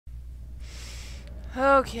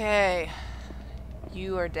Okay.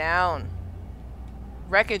 You are down.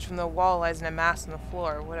 Wreckage from the wall lies in a mass on the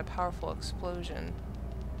floor. What a powerful explosion.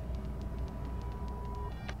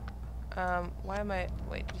 Why am I...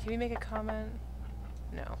 Wait, did Huey make a comment?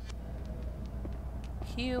 No.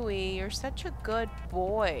 Huey, you're such a good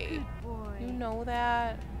boy. Good boy. You know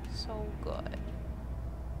that? So good.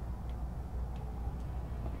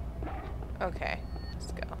 Okay,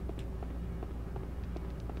 let's go.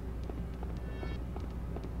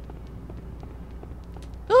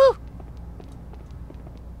 Ooh!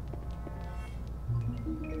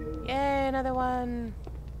 Yay, another one.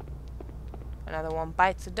 Another one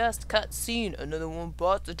bites the dust. Cut scene. Another one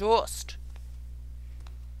bites the dust.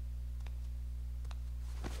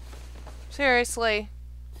 Seriously.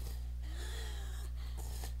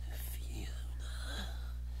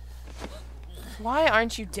 Why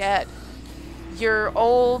aren't you dead? You're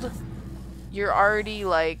old. You're already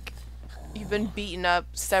like... You've been beaten up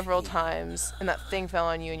several times. And that thing fell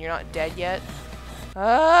on you and you're not dead yet.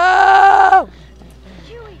 Oh!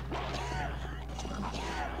 Huey.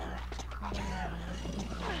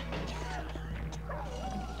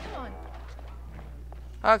 Come on.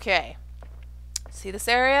 Okay. See this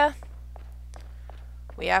area?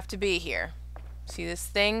 We have to be here. See this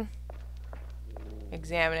thing?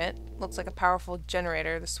 Examine it. Looks like a powerful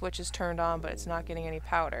generator. The switch is turned on, but it's not getting any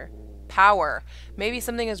power. Maybe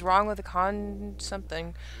something is wrong with the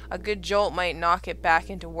something. A good jolt might knock it back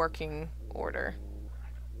into working order.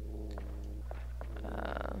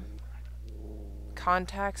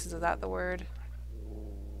 Contacts, is that the word?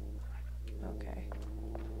 Okay.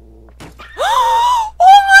 Oh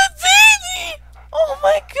my baby! Oh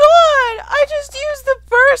my god! I just used the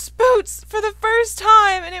burst boots for the first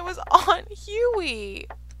time and it was on Huey.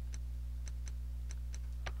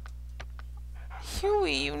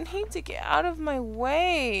 Huey, you need to get out of my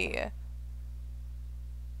way.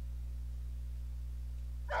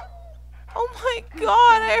 Oh my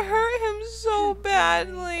god, I hurt him so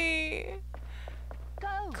badly.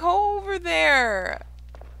 Go over there.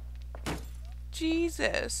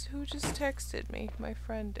 Jesus, who just texted me? My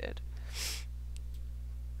friend did.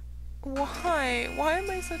 Why? Why am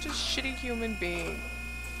I such a shitty human being?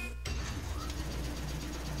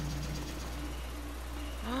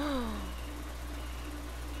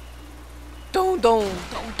 Don't.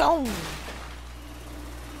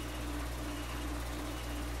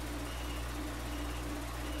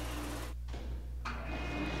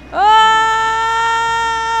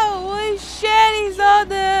 Oh! Holy shit, he's on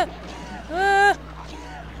there!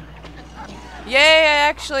 Yay, I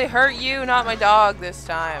actually hurt you, not my dog this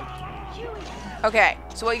time. Okay,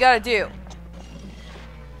 so what you gotta do?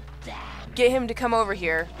 Get him to come over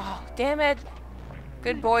here. Oh, damn it.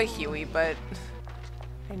 Good boy, Huey, but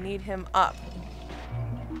I need him up.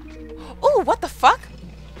 Ooh, what the fuck?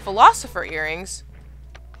 Philosopher earrings?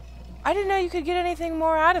 I didn't know you could get anything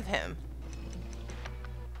more out of him.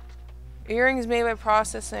 Earrings made by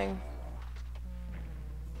processing.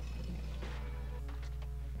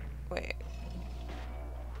 Wait.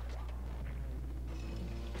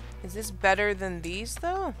 Is this better than these,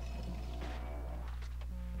 though?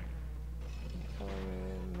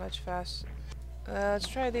 Much faster. Let's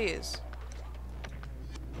try these.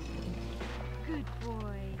 Good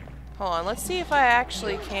boy. Hold on, let's see if I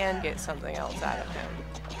actually can get something else out of him.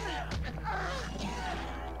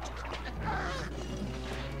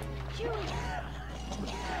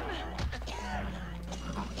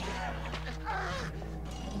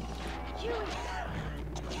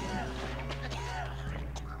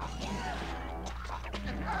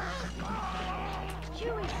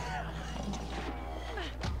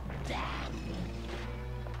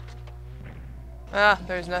 Ah,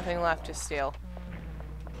 there's nothing left to steal.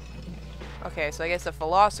 Okay, so I guess the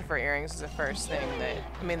philosopher earrings is the first thing that...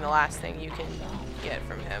 I mean, the last thing you can get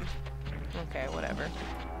from him. Okay, whatever.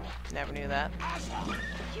 Never knew that.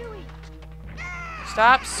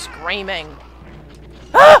 Stop screaming!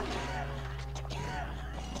 Ah!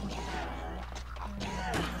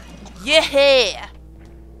 Yeah!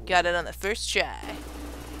 Got it on the first try.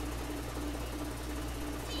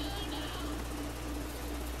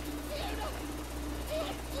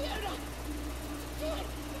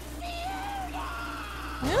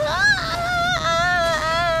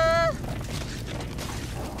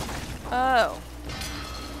 Oh.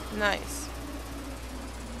 Nice.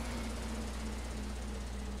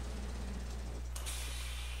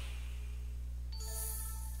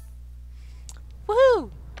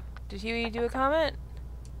 Woohoo! Did Huey do a comment?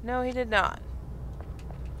 No, he did not.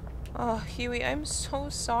 Oh, Huey, I'm so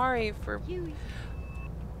sorry for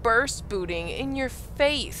burst booting in your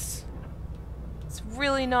face. It's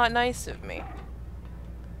really not nice of me.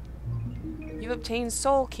 You've obtained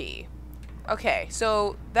Soul Key. Okay,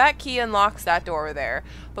 so that key unlocks that door there.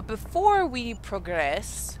 But before we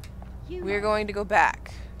progress, we're going to go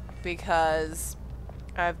back. Because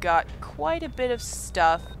I've got quite a bit of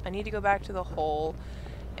stuff. I need to go back to the hole.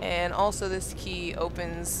 And also this key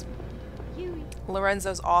opens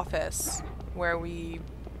Lorenzo's office, where we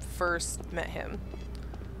first met him.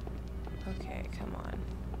 Okay, come on.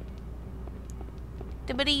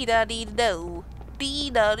 Dee-ba-dee-da-dee-do.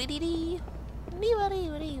 Dee-da-dee-dee-dee. Okay.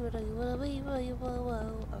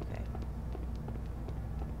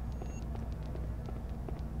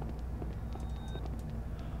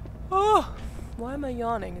 Oh, why am I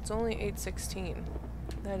yawning? It's only 8:16.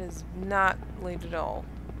 That is not late at all.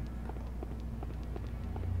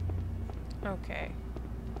 Okay.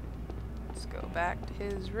 Let's go back to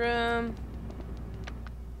his room.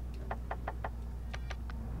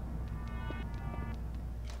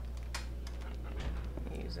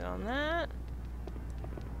 Use it on that.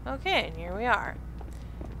 Okay, and here we are.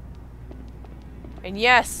 And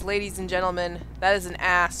yes, ladies and gentlemen, that is an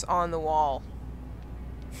ass on the wall.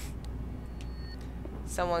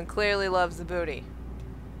 Someone clearly loves the booty.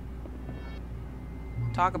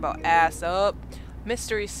 Talk about ass up.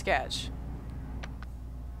 Mystery sketch.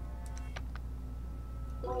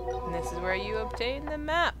 And this is where you obtain the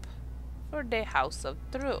map for the House of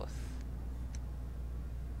Truth.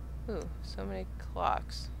 Ooh, so many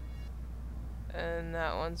clocks. And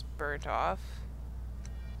that one's burnt off.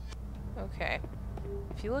 Okay.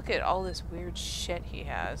 If you look at all this weird shit he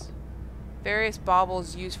has. Various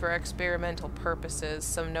baubles used for experimental purposes.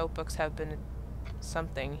 Some notebooks have been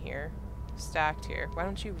something here. Stacked here. Why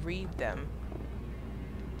don't you read them?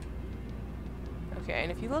 Okay, and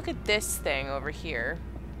if you look at this thing over here.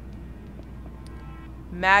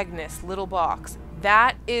 Magnus, little box.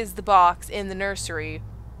 That is the box in the nursery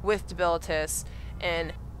with Debilitus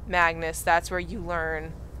and Magnus. That's where you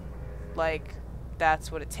learn, like,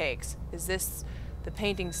 that's what it takes. Is this the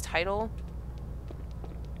painting's title?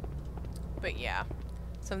 But yeah,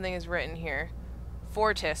 something is written here.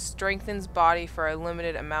 Fortis strengthens body for a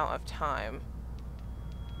limited amount of time.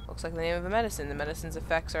 Looks like the name of a medicine. The medicine's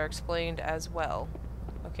effects are explained as well.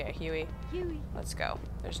 Okay, Huey. Let's go.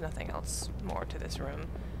 There's nothing else more to this room.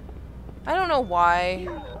 I don't know why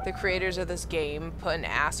the creators of this game put an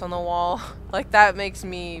ass on the wall. Like, that makes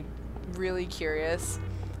me really curious.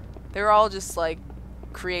 They're all just, like,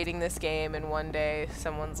 creating this game, and one day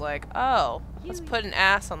someone's like, oh, let's put an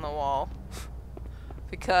ass on the wall.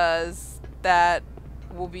 Because that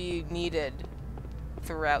will be needed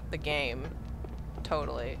throughout the game.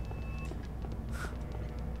 Totally.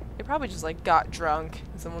 They probably just, like, got drunk.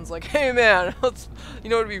 And someone's like, hey, man, let's, you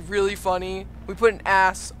know what would be really funny? We put an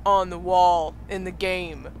ass on the wall in the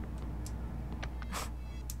game.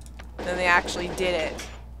 And then they actually did it.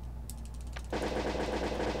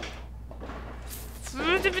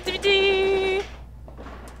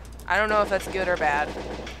 I don't know if that's good or bad.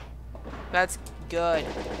 That's good.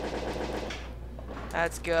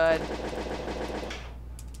 That's good.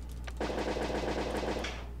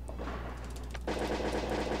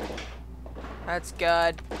 That's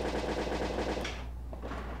good.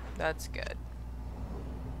 That's good.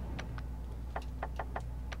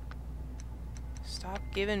 Stop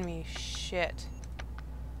giving me shit.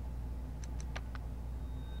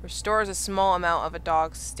 Restores a small amount of a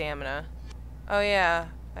dog's stamina. Oh yeah,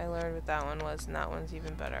 I learned what that one was, and that one's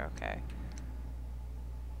even better. Okay.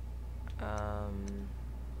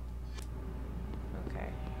 Okay.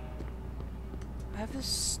 I have this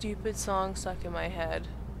stupid song stuck in my head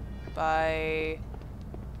by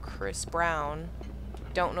Chris Brown.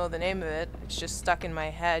 Don't know the name of it. It's just stuck in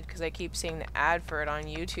my head because I keep seeing the ad for it on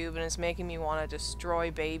YouTube, and it's making me want to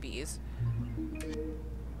destroy babies.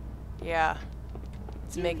 Yeah.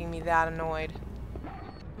 It's making me that annoyed.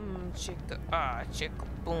 Chicka, ah, chicka,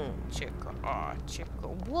 boom, chicka, ah,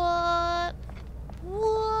 chicka, what?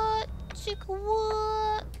 What? Chicka,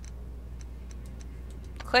 what?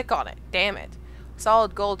 Click on it, damn it.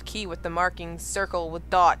 Solid gold key with the marking circle with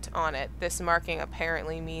dot on it. This marking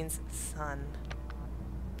apparently means sun.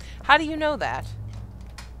 How do you know that?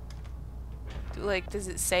 Like, does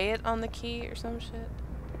it say it on the key or some shit?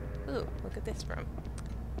 Ooh, look at this room.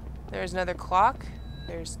 There's another clock.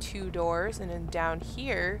 There's 2 doors, and then down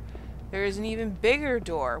here, there's an even bigger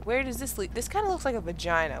door. Where does this lead? This kind of looks like a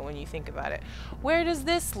vagina when you think about it. Where does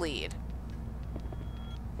this lead?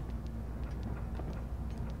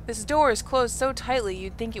 This door is closed so tightly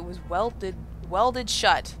you'd think it was welded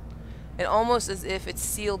shut. And almost as if it's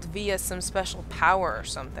sealed via some special power or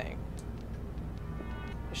something.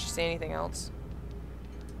 Does she say anything else?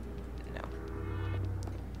 No.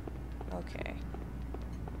 Okay.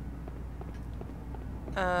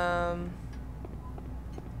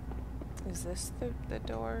 Is this the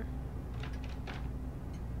door?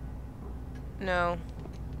 No,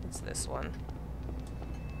 it's this one.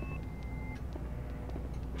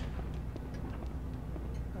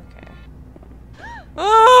 Okay.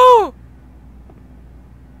 Oh!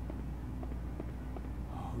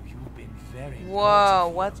 Oh, you've been very Whoa,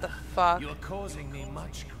 naughty, what the Fiona. fuck? You're causing me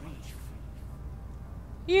much grief.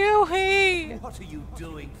 Yoo-hee! What are you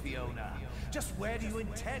doing, Fiona? Just where do you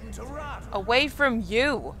intend to run? Away from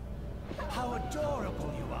you! How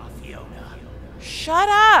adorable you are, Fiona. Shut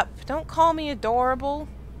up! Don't call me adorable.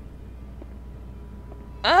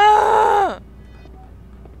 Ah!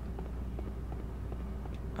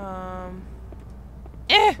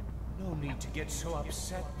 Eh! No need to get so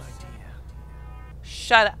upset, my dear.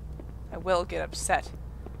 Shut up. I will get upset.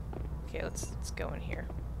 Okay, let's go in here.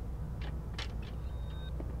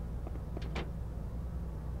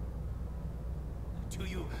 Do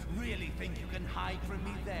you really think you can hide from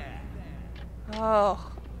me there?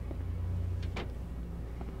 Oh.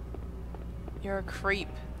 You're a creep.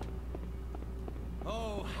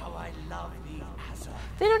 Oh, how I love the Azoth.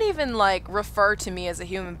 They don't even, like, refer to me as a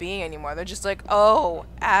human being anymore. They're just like, oh,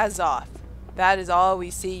 Azoth. That is all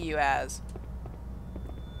we see you as.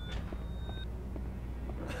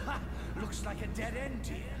 Looks like a dead end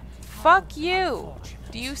here. Fuck you.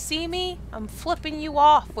 Do you see me? I'm flipping you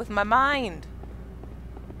off with my mind.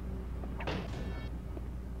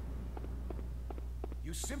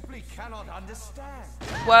 You simply cannot understand.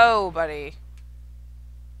 Whoa, buddy.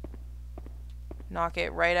 Knock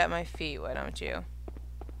it right at my feet, why don't you?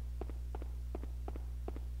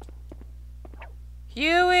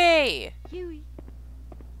 Huey! Huey.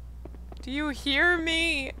 Do you hear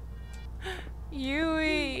me?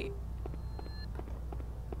 Huey!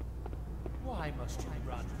 Why must you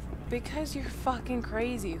run from me? Because you're fucking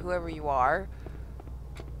crazy, whoever you are.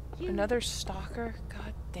 Huey. Another stalker?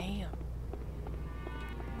 God damn.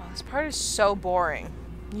 Wow, this part is so boring.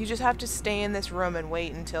 You just have to stay in this room and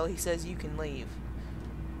wait until he says you can leave.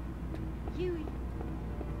 Huey.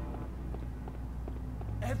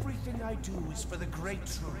 Everything I do is for the great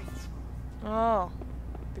truth. Oh.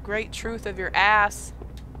 The great truth of your ass.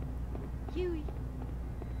 Huey.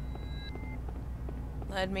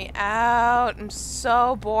 Let me out. I'm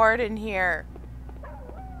so bored in here.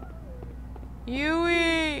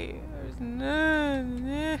 Huey! There's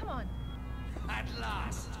none. Come on. At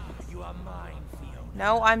last, you are mine, Fiona.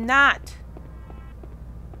 No, I'm not.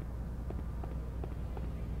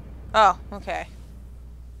 Oh, okay.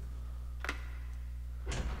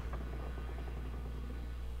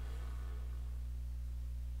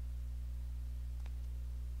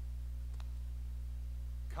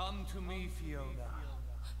 Come to me, Fiona.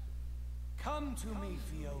 Come to me,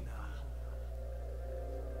 Fiona.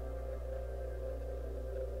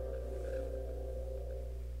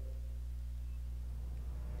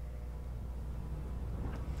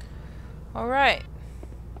 All right.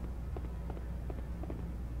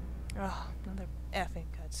 Oh, another effing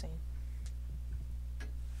cutscene.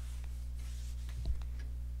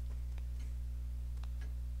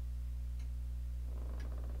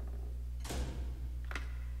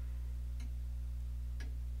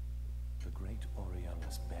 The great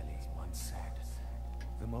Oriole's belly once said,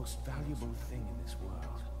 "The most valuable thing in this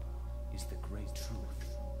world is the great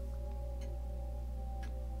truth."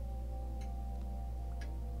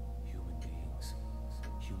 Human beings,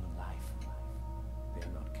 human life, they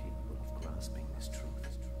are not capable of grasping this truth.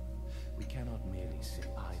 We cannot merely sit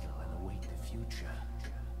idle and await the future.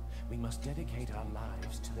 We must dedicate our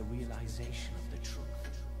lives to the realization of the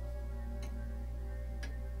truth.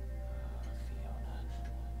 Fiona.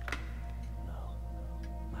 No.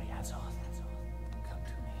 My Azoth. Come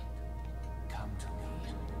to me. Come to me.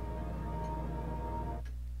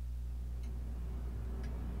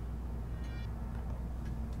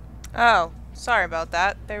 Oh, sorry about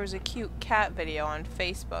that. There was a cute cat video on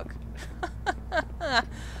Facebook.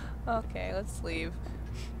 Okay, let's leave.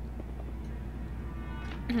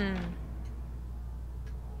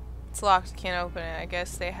 It's locked, can't open it. I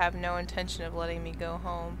guess they have no intention of letting me go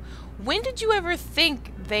home. When did you ever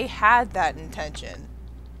think they had that intention?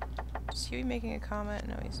 Is Huey making a comment?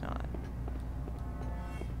 No, he's not.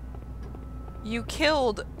 You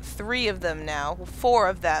killed 3 of them now. Well, 4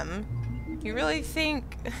 of them. You really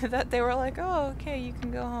think that they were like, oh, okay, you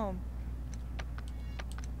can go home?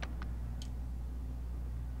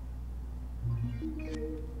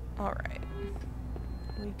 Alright.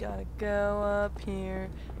 We gotta go up here,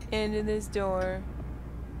 into this door,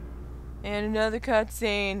 and another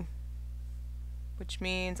cutscene. Which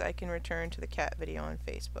means I can return to the cat video on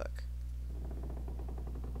Facebook.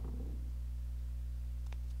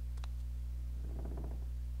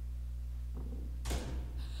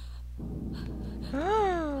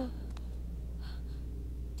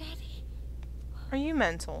 Are you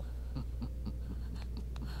mental?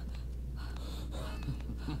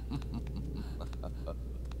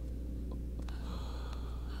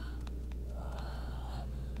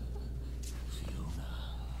 Fiona,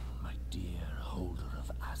 my dear holder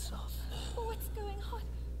of Azoth. What's going on?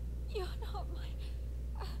 You're not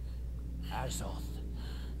my... Azoth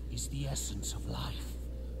is the essence of life.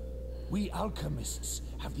 We alchemists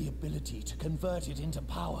have the ability to convert it into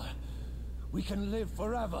power. We can live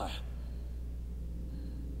forever.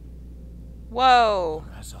 Whoa.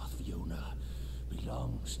 Azoth, Fiona,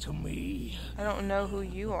 belongs to me. I don't know who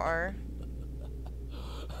you are.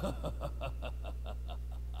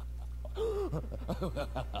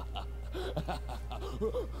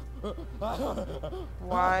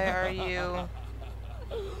 Why are you...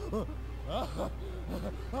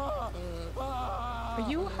 Are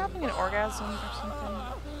you having an orgasm or something?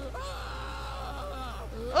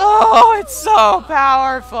 Oh, it's so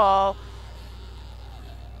powerful!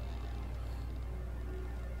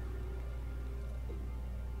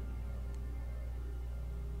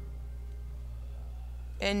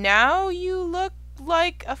 And now you look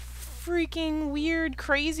like a freaking weird,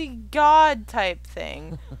 crazy god type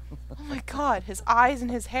thing. Oh my god, his eyes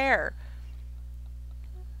and his hair.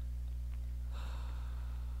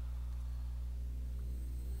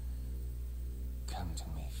 Come to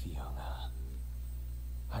me, Fiona.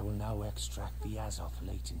 I will now extract the Azoth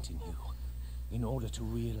latent in you, in order to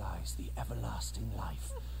realize the everlasting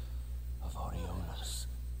life of Oriona's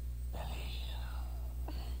belly.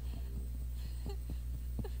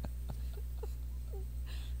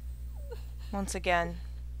 Once again,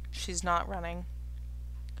 she's not running.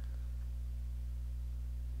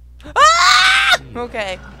 Ah!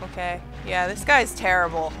 Okay, okay. Yeah, this guy's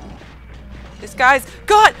terrible. This guy's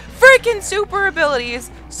got freaking super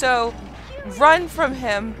abilities, so run from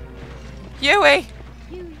him. Yui!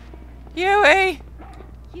 Yui, Yui!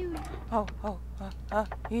 Yui.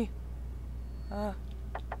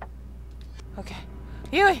 Okay.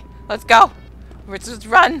 Yui, let's go. Let's just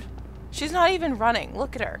run. She's not even running.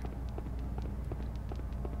 Look at her.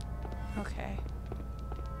 Okay.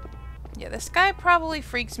 Yeah, this guy probably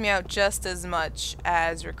freaks me out just as much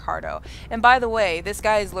as Ricardo. And by the way, this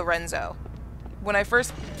guy is Lorenzo. When I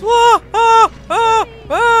first when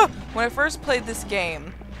I first played this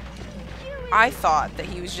game, I thought that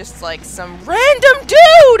he was just like some random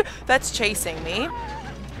dude that's chasing me.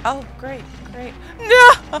 Oh, great, great.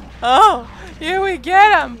 No! Oh, here we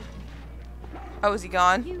get him. Oh, is he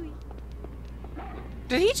gone? Yui.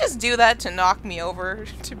 Did he just do that to knock me over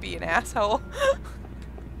to be an asshole?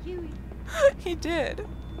 Yui. He did.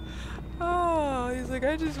 Oh, he's like,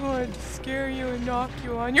 I just wanted to scare you and knock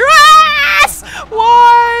you on your ass!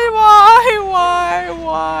 Why?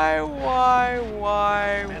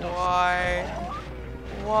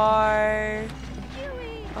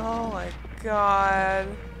 Yui. Oh my god.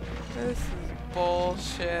 This is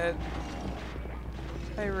bullshit.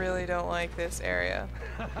 I really don't like this area.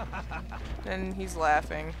 And he's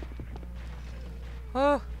laughing.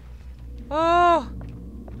 Oh. Oh.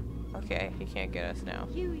 Okay, he can't get us now.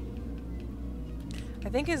 Yui. I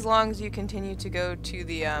think as long as you continue to go to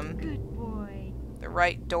the Good boy. the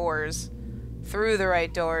right doors, through the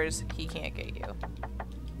right doors, he can't get you.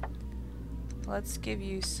 Let's give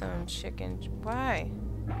you some chicken. Why?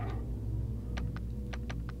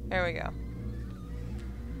 There we go.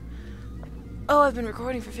 Oh, I've been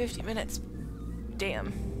recording for 50 minutes.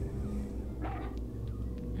 Damn.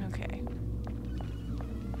 Okay.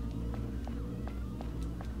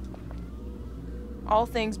 All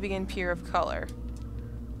things begin pure of color.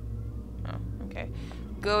 Oh, okay.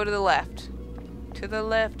 Go to the left. To the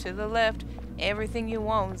left, to the left. Everything you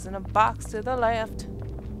want is in a box to the left.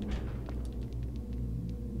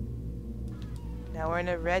 Now we're in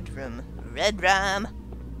a red room. Red room!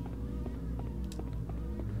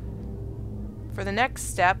 For the next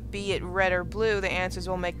step, be it red or blue, the answers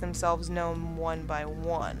will make themselves known one by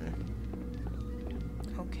one.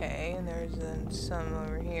 Okay, and there's some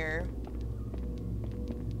over here.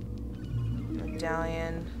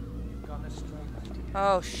 Medallion.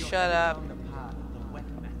 Oh, shut up.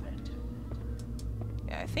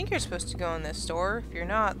 Yeah, I think you're supposed to go in this store. If you're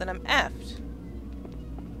not, then I'm effed.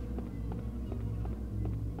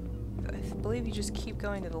 I believe you just keep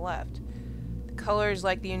going to the left. The colors,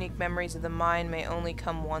 like the unique memories of the mind, may only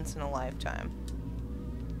come once in a lifetime.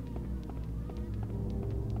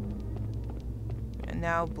 And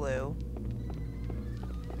now blue.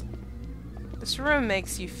 This room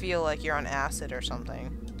makes you feel like you're on acid or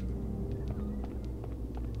something.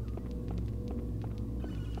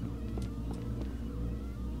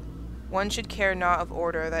 One should care not of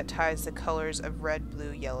order that ties the colors of red,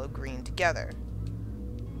 blue, yellow, green together.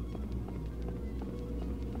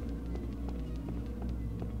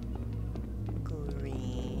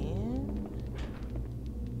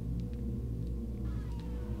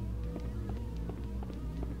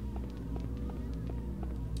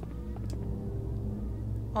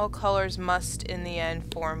 All colors must in the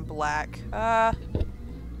end form black.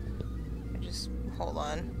 Hold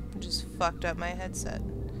on. I just fucked up my headset.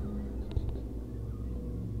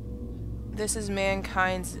 This is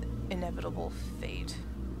mankind's inevitable fate.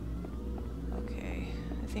 Okay,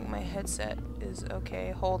 I think my headset is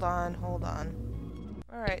okay. Hold on.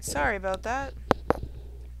 Alright, sorry about that.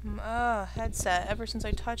 Headset. Ever since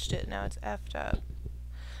I touched it, now it's effed up.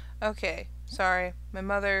 Okay, sorry. My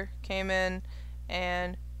mother came in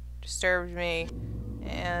and disturbed me,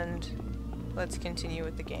 and let's continue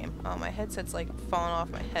with the game. Oh, my headset's like falling off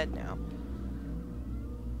my head now.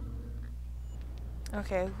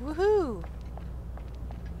 Okay, woohoo!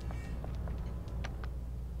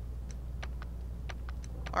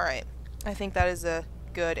 Alright, I think that is a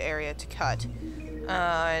good area to cut.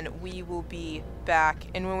 And we will be back,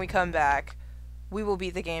 and when we come back, we will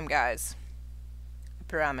beat the game, guys. I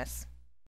promise.